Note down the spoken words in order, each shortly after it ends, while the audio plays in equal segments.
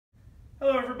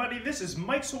Hello everybody, this is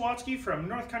Mike Sawatsky from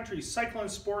North Country Cycling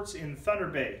Sports in Thunder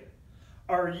Bay.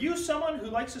 Are you someone who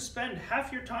likes to spend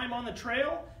half your time on the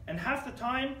trail and half the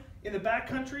time in the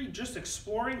backcountry just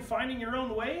exploring, finding your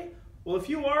own way? Well, if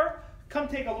you are, come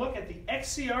take a look at the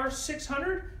XCR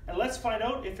 600 and let's find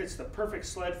out if it's the perfect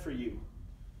sled for you.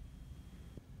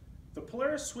 The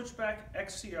Polaris Switchback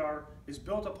XCR is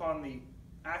built upon the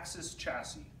Axis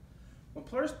chassis. When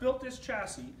Polaris built this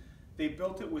chassis, they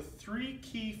built it with three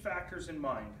key factors in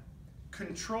mind: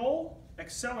 control,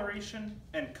 acceleration,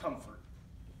 and comfort.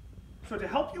 So to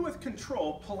help you with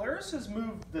control, Polaris has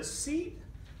moved the seat,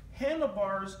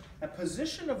 handlebars, and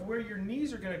position of where your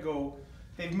knees are going to go.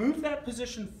 They've moved that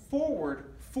position forward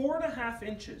 4.5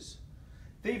 inches.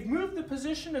 They've moved the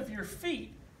position of your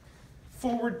feet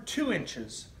forward 2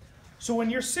 inches. So when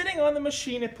you're sitting on the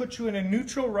machine, it puts you in a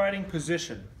neutral riding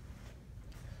position.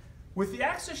 With the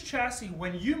Axis chassis,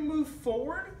 when you move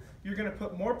forward, you're going to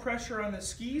put more pressure on the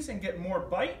skis and get more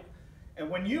bite. And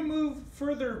when you move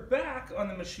further back on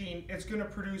the machine, it's going to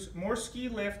produce more ski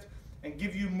lift and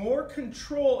give you more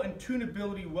control and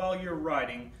tunability while you're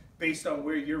riding based on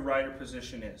where your rider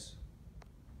position is.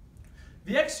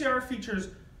 The XCR features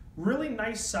really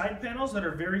nice side panels that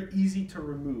are very easy to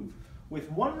remove. With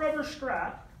one rubber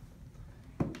strap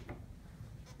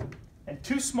and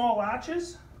 2 small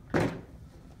latches,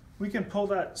 we can pull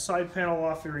that side panel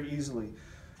off very easily.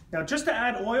 Now, just to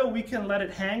add oil, we can let it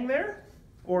hang there,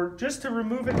 or just to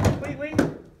remove it completely,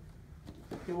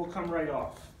 it will come right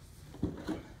off.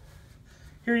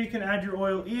 Here you can add your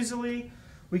oil easily.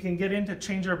 We can get in to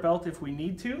change our belt if we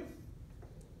need to.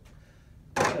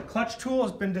 The clutch tool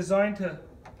has been designed to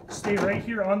stay right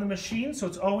here on the machine, so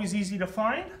it's always easy to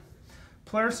find.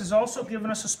 Polaris has also given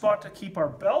us a spot to keep our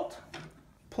belt,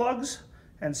 plugs,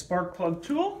 and spark plug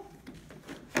tool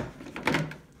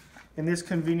in this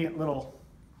convenient little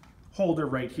holder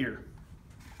right here.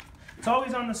 It's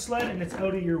always on the sled and it's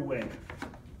out of your way.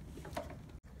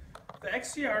 The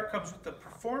XCR comes with the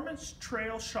Performance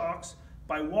Trail Shocks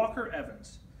by Walker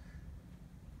Evans.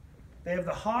 They have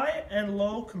the high and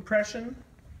low compression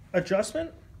adjustment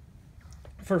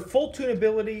for full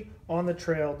tunability on the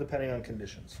trail depending on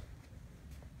conditions.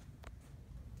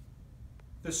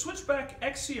 The Switchback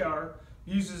XCR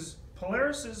uses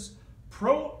Polaris's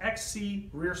Pro XC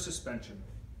rear suspension.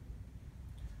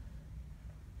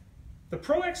 The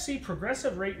Pro XC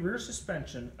progressive rate rear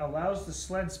suspension allows the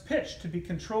sled's pitch to be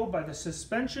controlled by the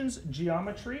suspension's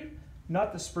geometry,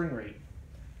 not the spring rate.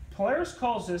 Polaris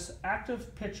calls this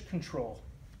active pitch control.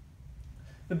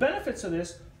 The benefits of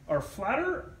this are a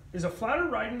flatter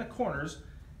ride in the corners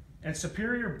and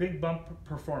superior big bump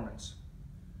performance.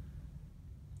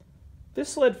 This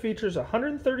sled features a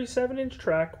 137-inch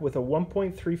track with a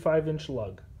 1.35-inch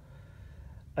lug.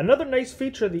 Another nice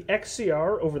feature of the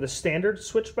XCR over the standard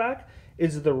Switchback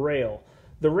is the rail.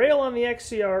 The rail on the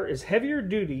XCR is heavier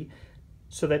duty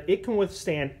so that it can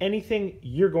withstand anything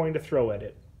you're going to throw at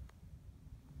it.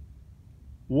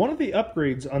 One of the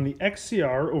upgrades on the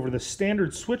XCR over the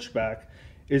standard Switchback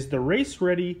is the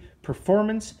race-ready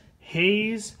Performance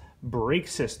Haze brake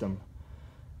system.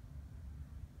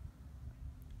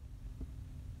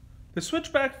 The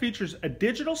Switchback features a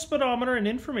digital speedometer and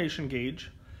information gauge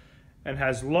and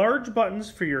has large buttons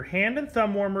for your hand and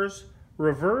thumb warmers,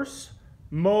 reverse,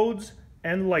 modes,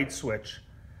 and light switch.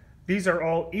 These are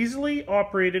all easily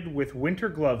operated with winter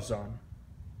gloves on.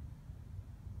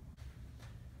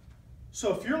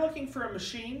 So if you're looking for a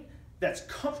machine that's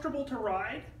comfortable to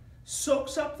ride,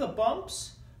 soaks up the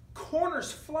bumps,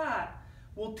 corners flat,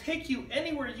 will take you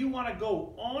anywhere you want to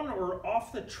go on or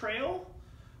off the trail,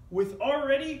 with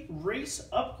already race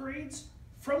upgrades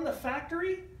from the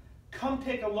factory, come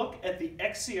take a look at the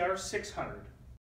XCR 600.